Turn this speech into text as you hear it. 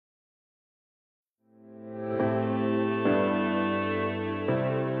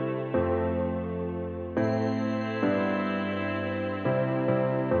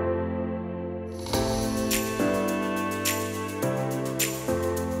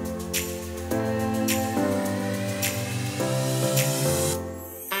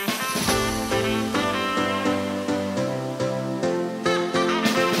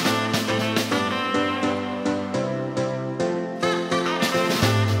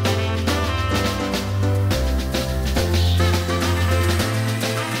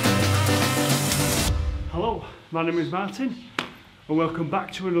my name is Martin and welcome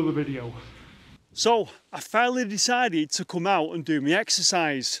back to another video. So I finally decided to come out and do my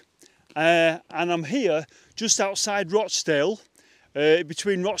exercise and I'm here just outside Rochdale,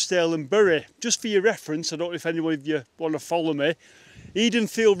 between Rochdale and Bury. Just for your reference, I don't know if anyone of you want to follow me.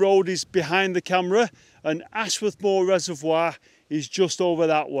 Edenfield Road is behind the camera and Ashworthmore Reservoir is just over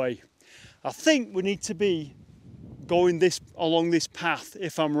that way. I think we need to be going along this path,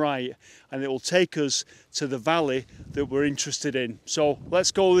 if I'm right, and it will take us to the valley that we're interested in. So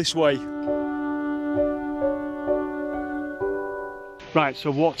let's go this way. Right,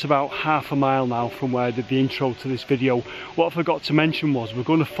 so walked about half a mile now from where I did the intro to this video. What I forgot to mention was we're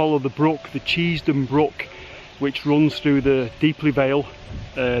going to follow the brook, the Cheesden Brook, which runs through the Deeply Vale,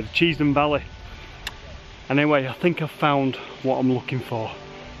 the Cheesden Valley. Anyway, I think I've found what I'm looking for.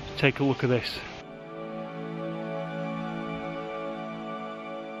 Take a look at this.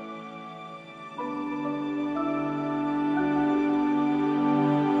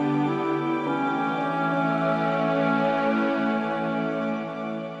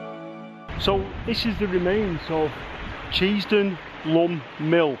 So this is the remains of Cheesden Lumb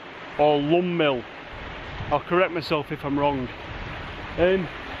Mill, or Lumb Mill. I'll correct myself if I'm wrong.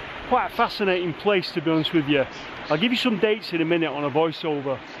 Quite a fascinating place, to be honest with you. I'll give you some dates in a minute on a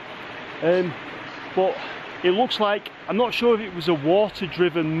voiceover. But it looks like, I'm not sure if it was a water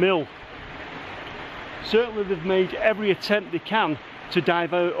driven mill. Certainly they've made every attempt they can to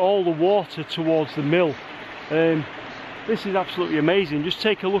divert all the water towards the mill. This is absolutely amazing. Just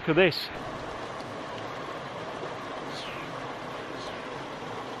take a look at this.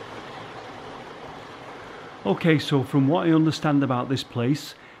 Okay, so from what I understand about this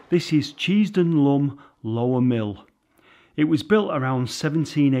place, this is Cheesden Lumb Lower Mill. It was built around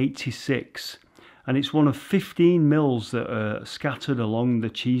 1786 and it's one of 15 mills that are scattered along the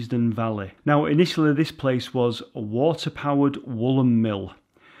Cheesden Valley. Now initially this place was a water-powered woolen mill,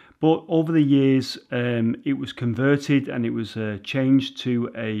 but over the years it was converted and it was changed to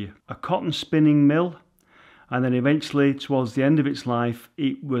a cotton spinning mill. And then eventually, towards the end of its life,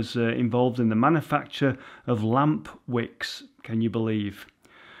 it was involved in the manufacture of lamp wicks, can you believe?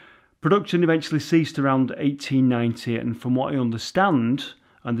 Production eventually ceased around 1890, and from what I understand,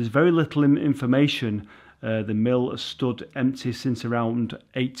 and there's very little information, the mill has stood empty since around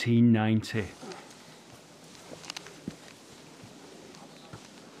 1890.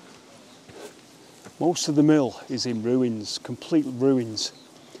 Most of the mill is in ruins, complete ruins,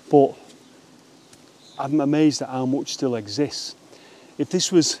 but I'm amazed at how much still exists. If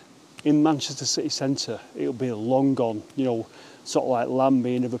this was in Manchester city centre, it would be long gone, you know, sort of like land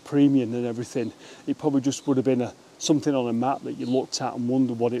being of a premium and everything. It probably just would have been something on a map that you looked at and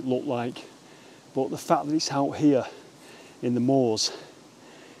wondered what it looked like. But the fact that it's out here in the moors,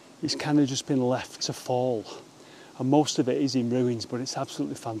 it's kind of just been left to fall. And most of it is in ruins, but it's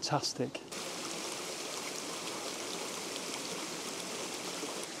absolutely fantastic.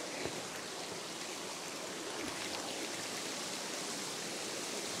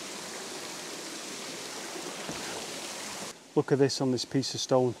 Look at this on this piece of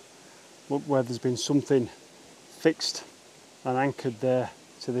stone. Look where there's been something fixed and anchored there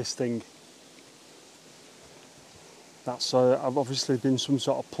to this thing. That's obviously been some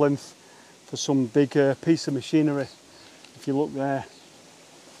sort of plinth for some big piece of machinery. If you look there,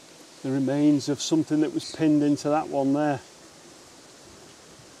 the remains of something that was pinned into that one there.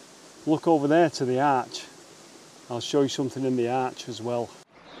 Look over there to the arch. I'll show you something in the arch as well.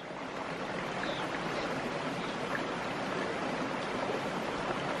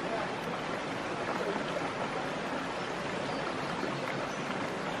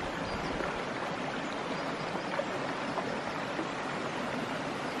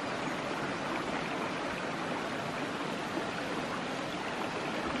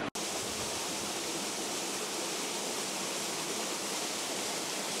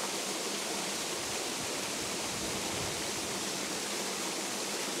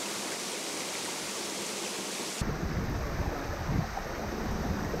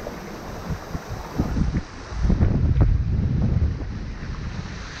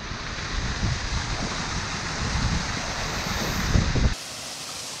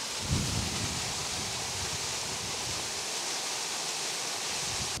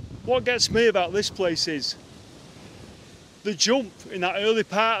 What gets me about this place is the jump in that early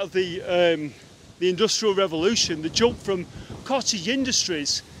part of the Industrial Revolution, the jump from cottage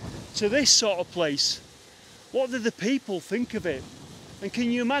industries to this sort of place. What did the people think of it? And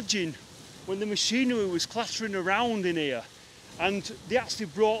can you imagine when the machinery was clattering around in here and they actually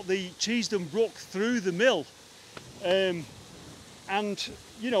brought the Cheesden Brook through the mill, and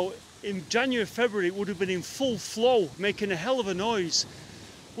you know, in January, February, it would have been in full flow, making a hell of a noise.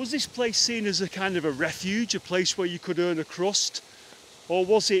 Was this place seen as a kind of a refuge, a place where you could earn a crust? Or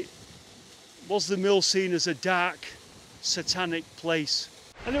was the mill seen as a dark, satanic place?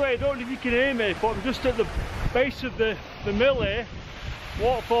 Anyway, I don't know if you can hear me, but I'm just at the base of the mill here.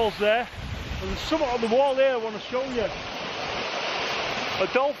 Waterfall's there. And there's something on the wall here I want to show you. A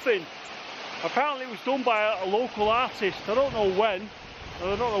dolphin. Apparently it was done by a local artist. I don't know when, and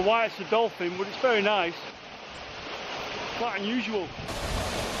I don't know why it's a dolphin, but it's very nice. Quite unusual.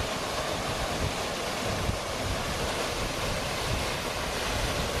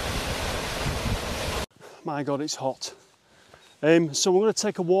 My God, it's hot. So we're going to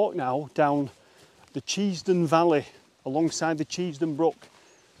take a walk now down the Cheesden Valley alongside the Cheesden brook.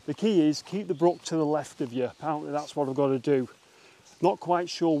 The key is keep the brook to the left of you. Apparently that's what I've got to do. Not quite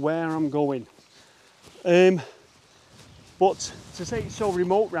sure where I'm going. But to say it's so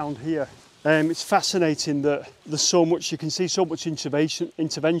remote round here, it's fascinating that there's so much, you can see so much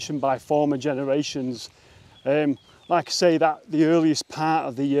intervention by former generations. Like I say, that the earliest part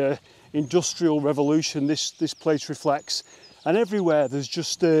of the industrial revolution this place reflects, and everywhere there's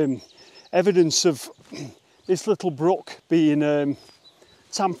just evidence of this little brook being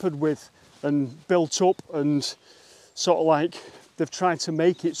tampered with and built up, and sort of like they've tried to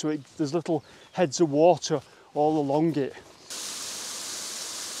make it so there's little heads of water all along it.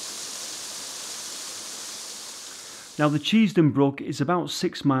 Now the Cheesden Brook is about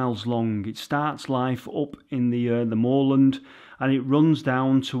 6 miles long. It starts life up in the moorland, and it runs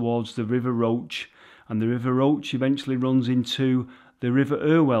down towards the River Roach, and the River Roach eventually runs into the River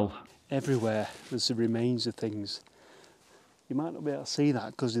Irwell. Everywhere there's the remains of things. You might not be able to see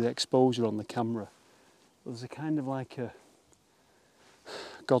that because of the exposure on the camera. There's a kind of like a,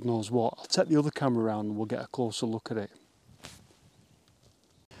 God knows what. I'll take the other camera around and we'll get a closer look at it.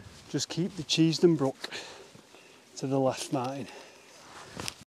 Just keep the Cheesden Brook to the left, Martin.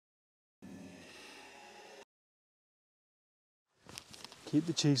 Keep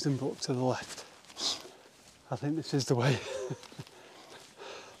the Cheesden Brook to the left. I think this is the way.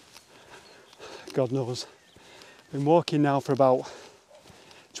 God knows. Been walking now for about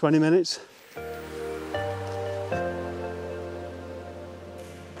 20 minutes.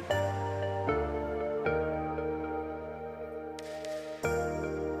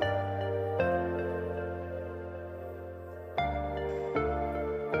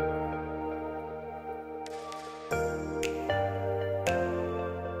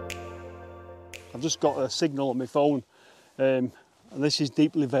 I've just got a signal on my phone, and this is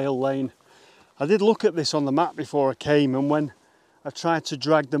Deeply Vale Lane. I did look at this on the map before I came, and when I tried to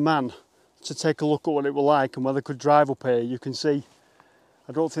drag the man to take a look at what it was like and whether I could drive up here, you can see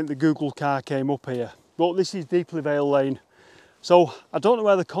I don't think the Google car came up here. But this is Deeply Vale Lane. So I don't know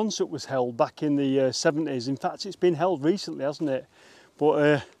where the concert was held back in the 70s. In fact, it's been held recently, hasn't it? But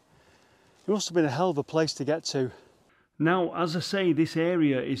it must have been a hell of a place to get to. Now, as I say, this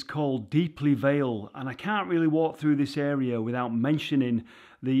area is called Deeply Vale, and I can't really walk through this area without mentioning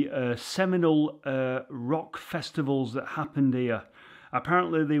the seminal rock festivals that happened here.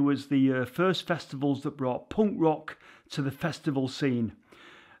 Apparently there was the first festivals that brought punk rock to the festival scene.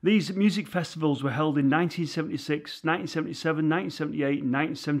 These music festivals were held in 1976, 1977, 1978,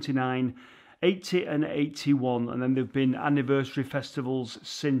 1979, 80 and 81, and then there have been anniversary festivals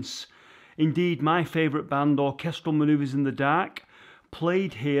since. Indeed, my favourite band, Orchestral Manoeuvres in the Dark,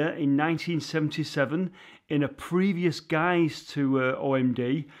 played here in 1977 in a previous guise to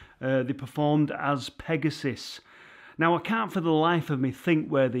OMD. They performed as Pegasus. Now, I can't for the life of me think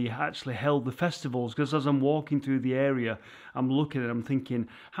where they actually held the festivals, because as I'm walking through the area, I'm looking at it, I'm thinking,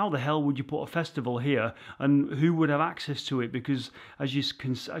 how the hell would you put a festival here, and who would have access to it? Because as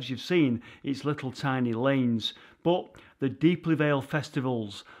you've seen, it's little tiny lanes. But the Deeply Vale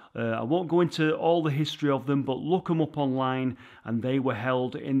festivals, I won't go into all the history of them, but look them up online, and they were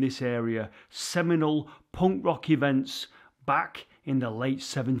held in this area. Seminal punk rock events back in the late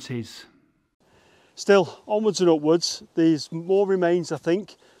 70s. Still, onwards and upwards. There's more remains, I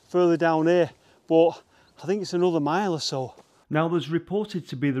think, further down here, but I think it's another mile or so. Now, there's reported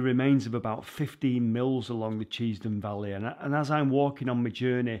to be the remains of about 15 mills along the Cheesden Valley, and as I'm walking on my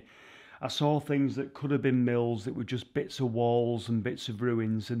journey, I saw things that could have been mills that were just bits of walls and bits of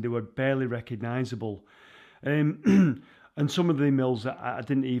ruins, and they were barely recognisable. And some of the mills that I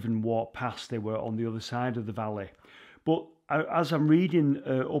didn't even walk past, they were on the other side of the valley. But as I'm reading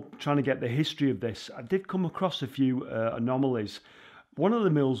up, trying to get the history of this, I did come across a few anomalies. One of the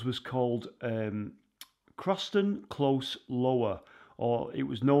mills was called Croston Close Lower, or it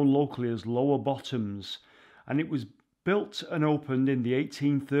was known locally as Lower Bottoms, and it was Built and opened in the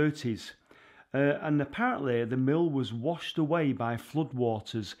 1830s, and apparently the mill was washed away by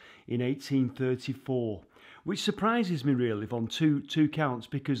floodwaters in 1834, which surprises me really on two counts,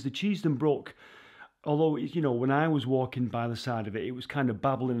 because the Cheesden Brook, although, you know, when I was walking by the side of it, it was kind of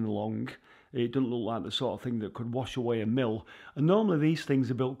babbling along. It doesn't look like the sort of thing that could wash away a mill. And normally these things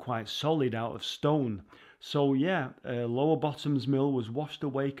are built quite solid out of stone. So yeah, Lower Bottoms Mill was washed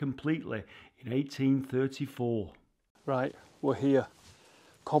away completely in 1834. Right, we're here.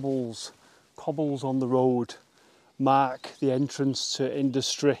 Cobbles on the road mark the entrance to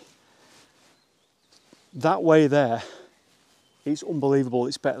industry. That way there, it's unbelievable.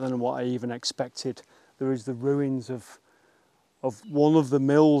 It's better than what I even expected. There is the ruins of one of the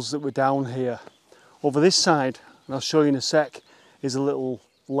mills that were down here. Over this side, and I'll show you in a sec, is a little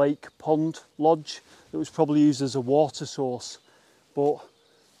lake pond lodge that was probably used as a water source. But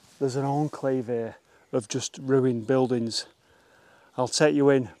there's an enclave here of just ruined buildings. I'll take you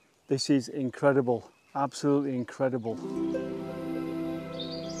in. This is incredible, absolutely incredible.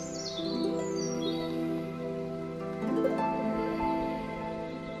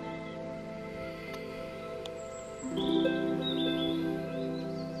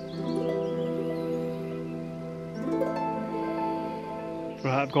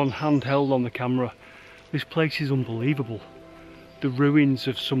 Right, I've gone handheld on the camera. This place is unbelievable. The ruins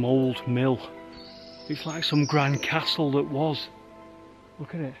of some old mill. It's like some grand castle that was.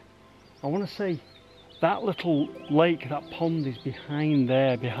 Look at it. I want to say that little lake, that pond is behind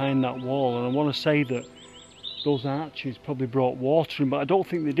there, behind that wall, and I want to say that those arches probably brought water in, but I don't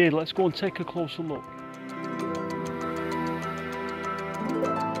think they did. Let's go and take a closer look.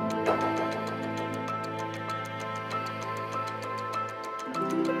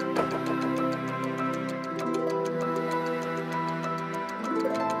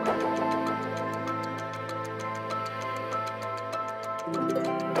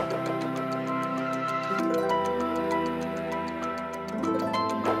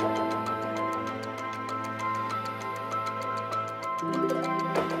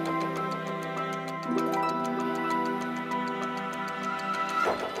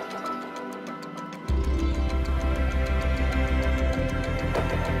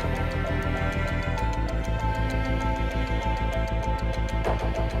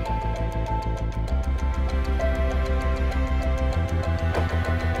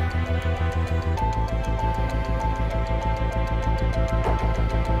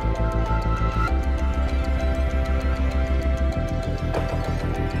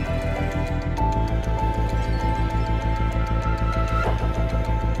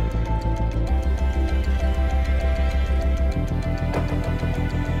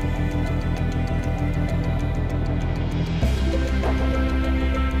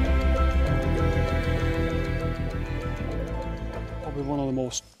 One of the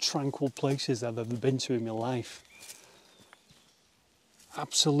most tranquil places I've ever been to in my life.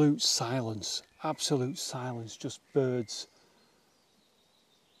 Absolute silence, just birds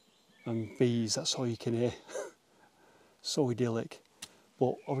and bees, that's all you can hear. So idyllic.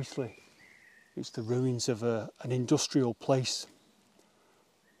 But obviously it's the ruins of an industrial place.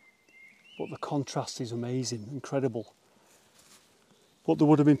 But the contrast is amazing, incredible. But there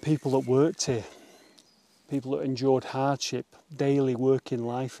would have been people that worked here. People that endured hardship, daily working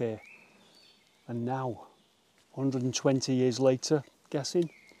life here. And now, 120 years later, guessing,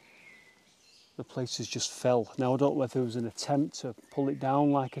 the place has just fell. Now I don't know whether it was an attempt to pull it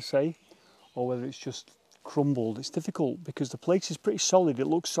down, like I say, or whether it's just crumbled. It's difficult because the place is pretty solid. It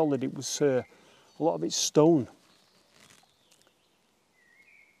looks solid. It was a lot of it's stone.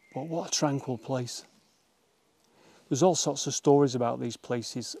 But what a tranquil place. There's all sorts of stories about these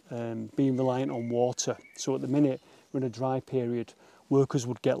places being reliant on water. So at the minute, we're in a dry period, workers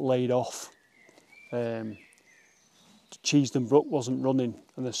would get laid off. Cheesden Brook wasn't running,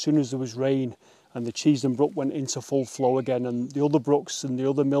 and as soon as there was rain and the Cheesden Brook went into full flow again, and the other brooks and the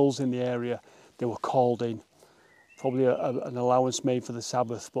other mills in the area, they were called in. Probably an allowance made for the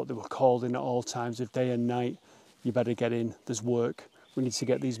Sabbath, but they were called in at all times of day and night. You better get in, there's work. We need to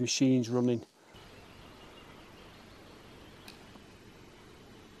get these machines running.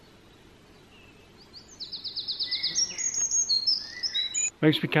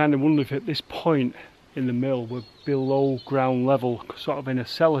 Makes me kind of wonder if at this point in the mill we're below ground level, sort of in a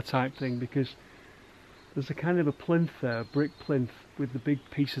cellar type thing, because there's a kind of a plinth there, a brick plinth with the big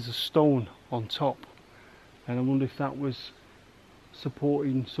pieces of stone on top, and I wonder if that was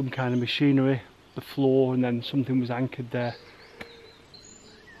supporting some kind of machinery, the floor, and then something was anchored there.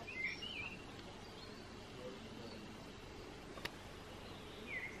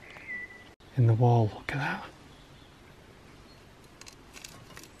 In the wall, look at that.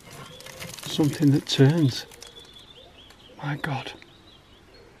 something that turns. My God.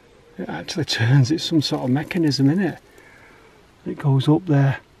 It actually turns. It's some sort of mechanism, isn't it? It goes up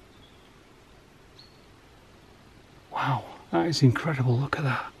there. Wow, that is incredible. Look at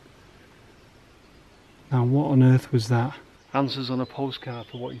that. Now, what on earth was that? Answers on a postcard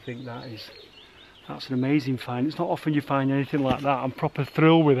for what you think that is. That's an amazing find. It's not often you find anything like that. I'm proper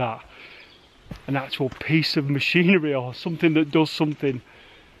thrilled with that. An actual piece of machinery or something that does something.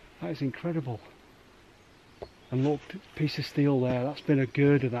 That is incredible. And look, piece of steel there. That's been a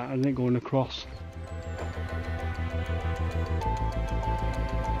girder, that, hasn't it, going across.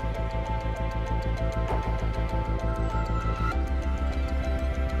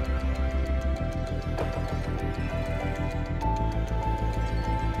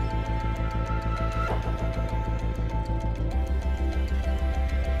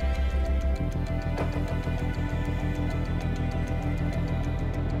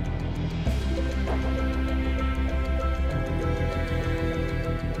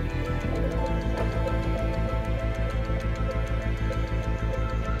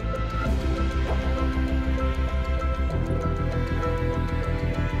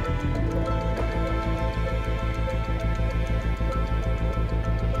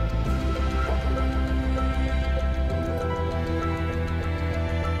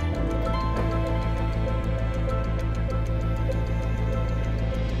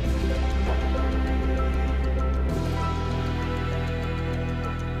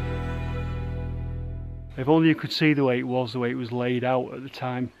 If only you could see the way it was laid out at the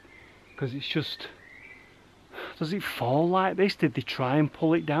time, because it's just, does it fall like this? Did they try and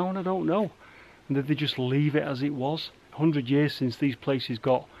pull it down? I don't know. And did they just leave it as it was? 100 years since these places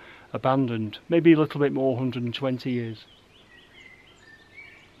got abandoned, maybe a little bit more, 120 years.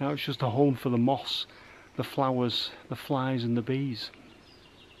 Now it's just a home for the moss, the flowers, the flies and the bees.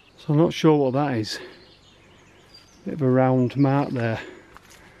 So I'm not sure what that is. Bit of a round mark there.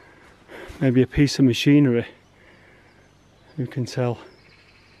 Maybe a piece of machinery, who can tell.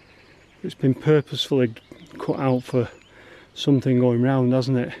 It's been purposefully cut out for something going round,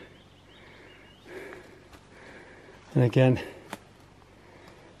 hasn't it? And again,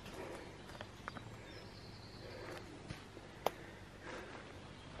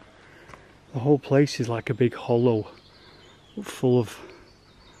 the whole place is like a big hollow full of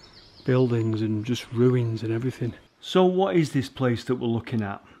buildings and just ruins and everything. So what is this place that we're looking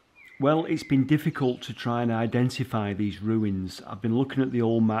at? Well, it's been difficult to try and identify these ruins. I've been looking at the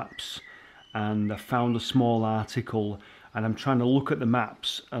old maps and I found a small article, and I'm trying to look at the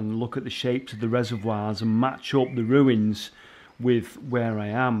maps and look at the shapes of the reservoirs and match up the ruins with where I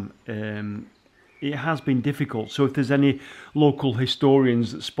am. It has been difficult, so if there's any local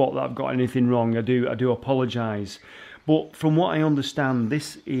historians that spot that I've got anything wrong, I do apologise. But from what I understand,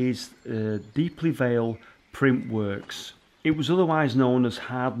 this is Deeply Vale Print Works. It was otherwise known as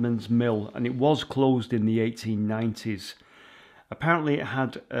Hardman's Mill, and it was closed in the 1890s. Apparently it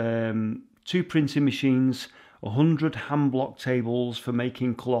had 2 printing machines, 100 hand block tables for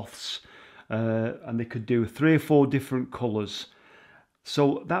making cloths, and they could do 3 or 4 different colours.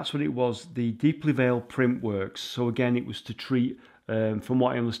 So that's what it was, the Deeply Vale Print Works. So again, it was to treat, from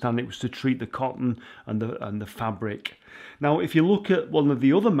what I understand, it was to treat the cotton and the fabric. Now, if you look at one of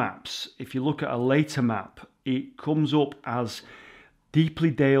the other maps, if you look at a later map, it comes up as Deeply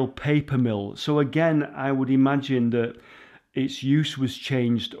Vale Paper Mill. So again, I would imagine that its use was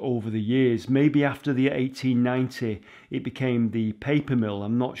changed over the years. Maybe after the 1890, it became the paper mill.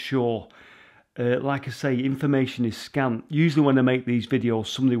 I'm not sure. Like I say, information is scant. Usually when I make these videos,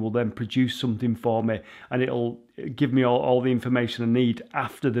 somebody will then produce something for me and it'll give me all the information I need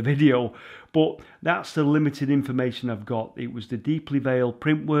after the video. But that's the limited information I've got. It was the Deeply Vale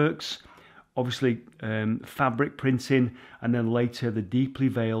Print Works, obviously fabric printing, and then later the Deeply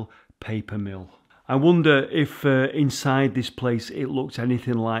Vale Paper Mill. I wonder if inside this place it looked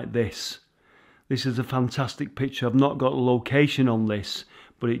anything like this. This is a fantastic picture. I've not got a location on this,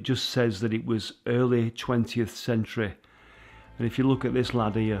 but it just says that it was early 20th century. And if you look at this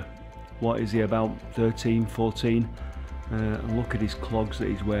lad here, what is he, about 13, 14? And look at his clogs that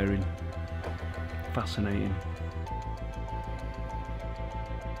he's wearing. Fascinating.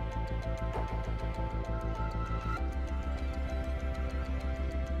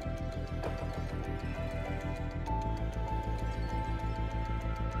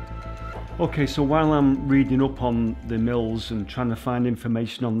 Okay, so while I'm reading up on the mills and trying to find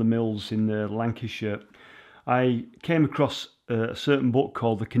information on the mills in Lancashire, I came across a certain book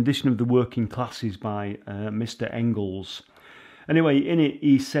called The Condition of the Working Classes by Mr. Engels. Anyway, in it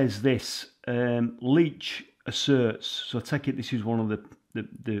he says this, Leach asserts, so I take it this is one of the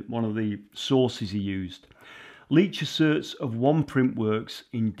one of the sources he used. Leach asserts of one printworks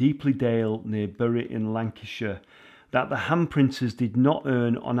in Deepleydale near Bury in Lancashire that the hand printers did not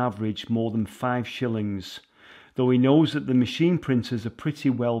earn on average more than 5 shillings, though he knows that the machine printers are pretty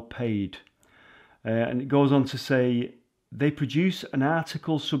well paid. And it goes on to say, they produce an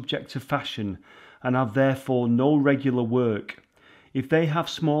article subject to fashion and have therefore no regular work. If they have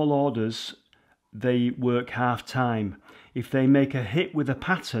small orders, they work half-time. If they make a hit with a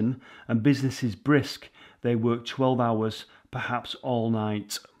pattern and business is brisk, they work 12 hours, perhaps all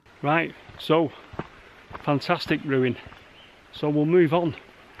night. Right, so fantastic ruin. So we'll move on.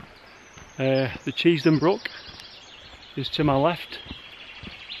 The Cheesden Brook is to my left.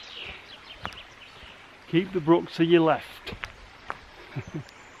 Keep the brook to your left.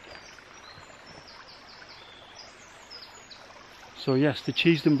 So yes, the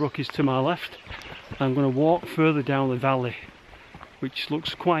Cheesden Brook is to my left. I'm going to walk further down the valley, which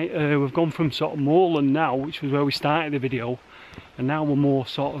looks quite, we've gone from sort of moorland now, which was where we started the video, and now we're more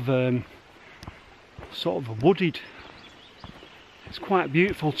sort of wooded. It's quite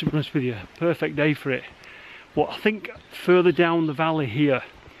beautiful, to be honest with you, perfect day for it. But I think further down the valley here,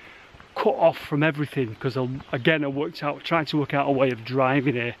 cut off from everything, because again I tried to work out a way of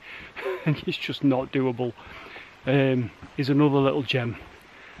driving here, and it's just not doable. Is another little gem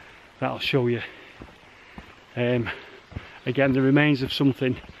that I'll show you. Again, the remains of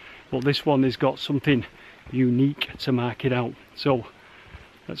something, but this one has got something unique to mark it out. So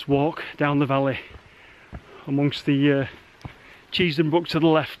let's walk down the valley amongst the Cheesden Brook to the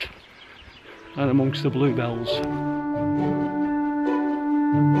left and amongst the bluebells.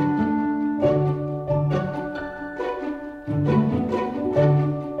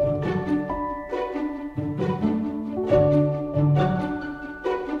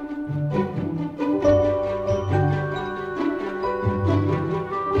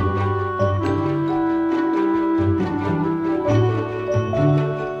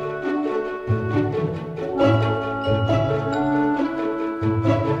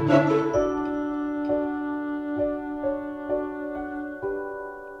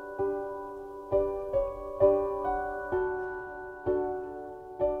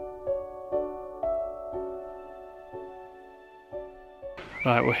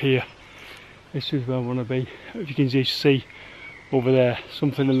 Right, we're here. This is where I want to be. If you can just see over there,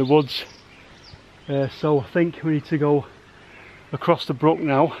 something in the woods. So I think we need to go across the brook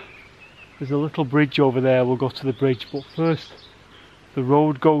now. There's a little bridge over there, we'll go to the bridge. But first, the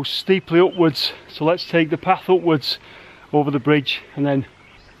road goes steeply upwards. So let's take the path upwards over the bridge and then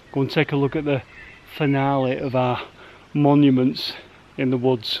go and take a look at the finale of our monuments in the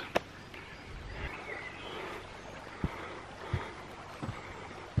woods.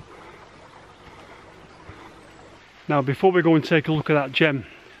 Now, before we go and take a look at that gem,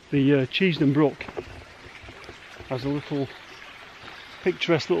 the Cheesden Brook has a little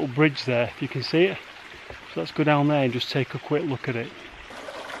picturesque little bridge there, if you can see it. So let's go down there and just take a quick look at it.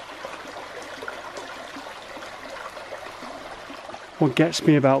 What gets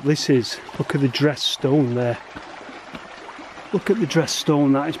me about this is, look at the dressed stone there. Look at the dressed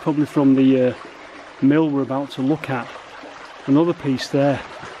stone, that is probably from the mill we're about to look at. Another piece there.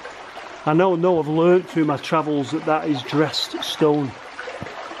 I know I've learnt through my travels that that is dressed stone,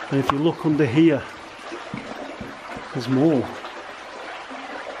 and if you look under here, there's more.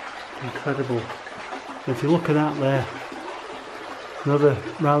 Incredible. And if you look at that there, another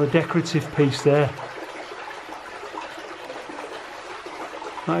rather decorative piece there.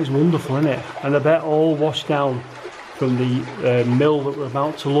 That is wonderful, isn't it? And I bet all washed down from the mill that we're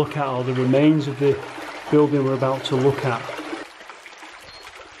about to look at, or the remains of the building we're about to look at.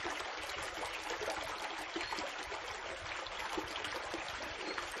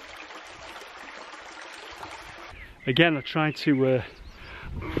 Again, I tried to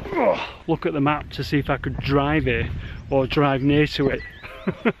look at the map to see if I could drive it or drive near to it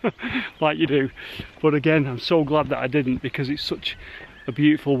like you do, but again I'm so glad that I didn't, because it's such a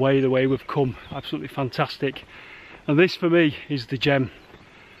beautiful way, the way we've come. Absolutely fantastic. And this for me is the gem.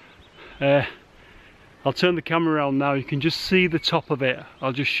 I'll turn the camera around now, you can just see the top of it.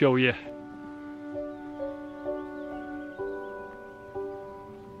 I'll just show you.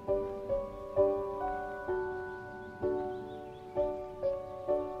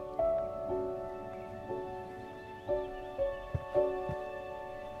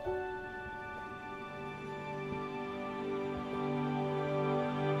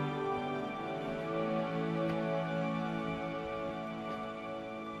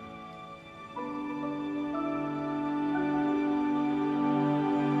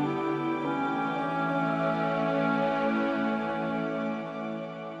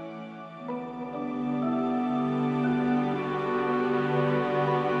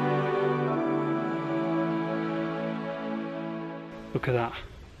 Look at that.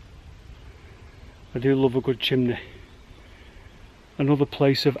 I do love a good chimney. Another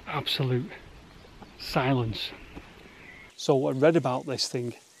place of absolute silence. So I read about this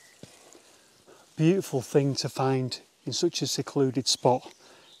thing. Beautiful thing to find in such a secluded spot.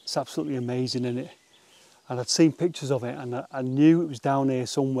 It's absolutely amazing, isn't it? And I'd seen pictures of it and I knew it was down here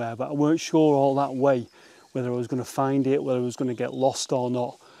somewhere, but I weren't sure all that way whether I was going to find it, whether I was going to get lost or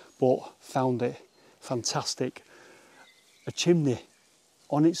not, but found it. Fantastic. A chimney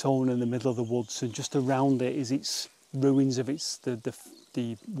on its own in the middle of the woods, and just around it is its ruins of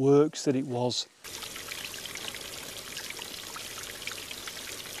the works that it was.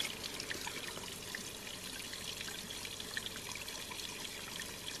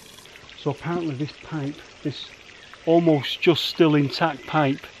 So apparently this pipe, this almost just still intact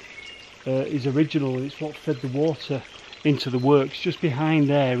pipe, is original, and it's what fed the water into the works. Just behind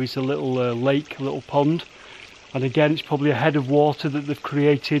there is a little lake, a little pond, and again it's probably a head of water that they've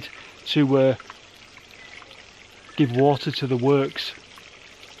created to give water to the works.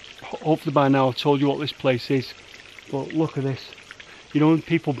 Hopefully by now I've told you what this place is, but look at this. You know, when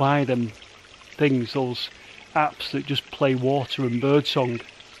people buy them things, those apps that just play water and birdsong,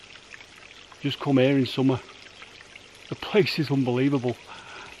 just come here in summer. The place is unbelievable.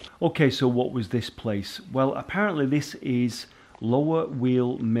 Okay, so what was this place? Well, apparently this is Lower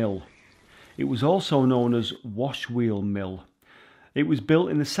Wheel Mill. It was also known as Wash Wheel Mill. It was built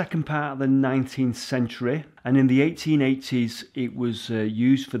in the second part of the 19th century, and in the 1880s it was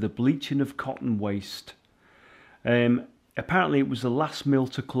used for the bleaching of cotton waste. Apparently it was the last mill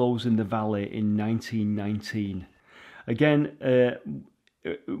to close in the valley in 1919. Again,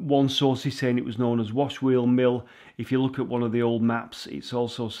 one source is saying it was known as Wash Wheel Mill. If you look at one of the old maps, it's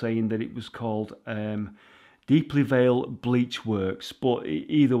also saying that it was called Deeply Vale Bleach Works, but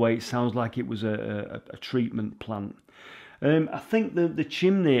either way it sounds like it was a treatment plant. I think the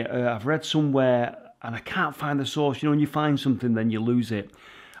chimney, I've read somewhere, and I can't find the source. You know, when you find something then you lose it.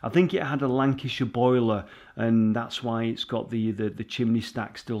 I think it had a Lancashire boiler, and that's why it's got the chimney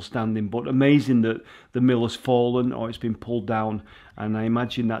stack still standing. But amazing that the mill has fallen or it's been pulled down, and I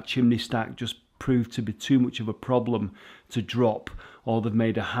imagine that chimney stack just proved to be too much of a problem to drop, or they've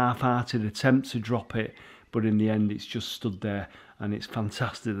made a half-hearted attempt to drop it, but in the end it's just stood there, and it's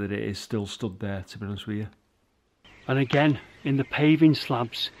fantastic that it is still stood there, to be honest with you. And again, in the paving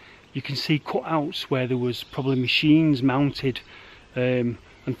slabs you can see cutouts where there was probably machines mounted and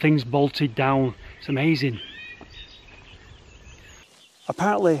things bolted down. It's amazing.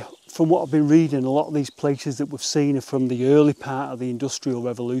 Apparently, from what I've been reading, a lot of these places that we've seen are from the early part of the Industrial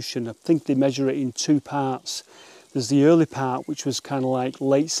Revolution. I think they measure it in two parts. There's the early part, which was kind of like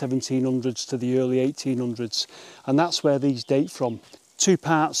late 1700s to the early 1800s, and that's where these date from. Two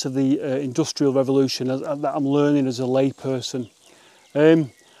parts of the Industrial Revolution that I'm learning as a layperson.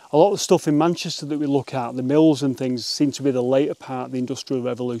 A lot of the stuff in Manchester that we look at, the mills and things, seem to be the later part of the Industrial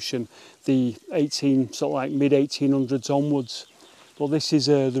Revolution, the mid-1800s onwards. Well, this is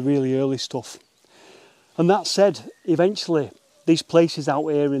the really early stuff. And that said, eventually, these places out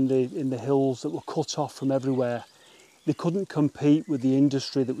here in the hills that were cut off from everywhere, they couldn't compete with the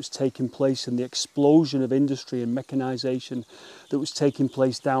industry that was taking place and the explosion of industry and mechanisation that was taking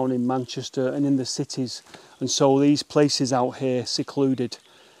place down in Manchester and in the cities. And so these places out here, secluded,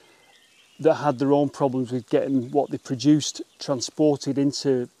 that had their own problems with getting what they produced transported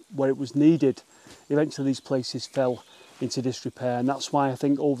into where it was needed, eventually these places fell into disrepair. And that's why I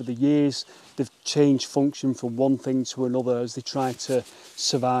think over the years they've changed function from one thing to another as they try to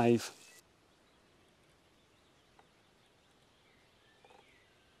survive.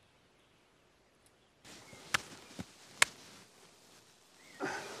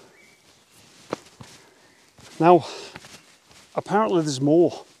 Now, apparently there's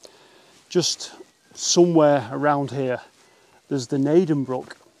more. Just somewhere around here, there's the Naden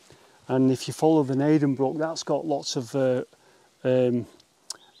Brook, and if you follow the Naden Brook, that's got lots of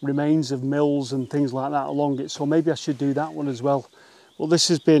remains of mills and things like that along it, so maybe I should do that one as well. Well, this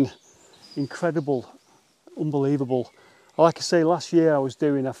has been incredible, unbelievable. Like I say, last year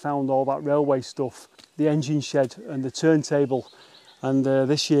I found all that railway stuff, the engine shed and the turntable, and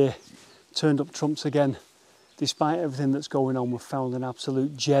this year turned up trumps again. Despite everything that's going on, we've found an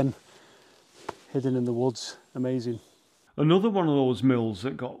absolute gem hidden in the woods. Amazing. Another one of those mills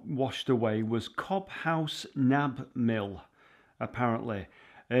that got washed away was Cobb House Nab Mill, apparently.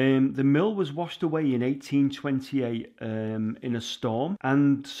 The mill was washed away in 1828 in a storm,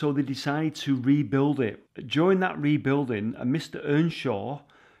 and so they decided to rebuild it. During that rebuilding, Mr. Earnshaw,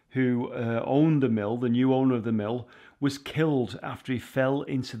 who owned the mill, the new owner of the mill, was killed after he fell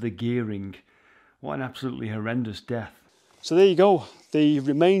into the gearing. What an absolutely horrendous death. So there you go, the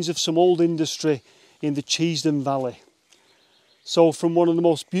remains of some old industry in the Cheesden Valley. So from one of the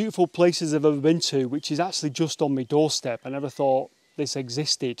most beautiful places I've ever been to, which is actually just on my doorstep, I never thought this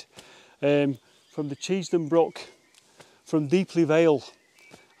existed. From the Cheesden Brook, from Deeply Vale,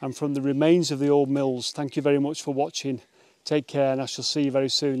 and from the remains of the old mills. Thank you very much for watching. Take care, and I shall see you very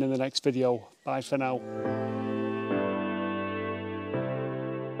soon in the next video. Bye for now.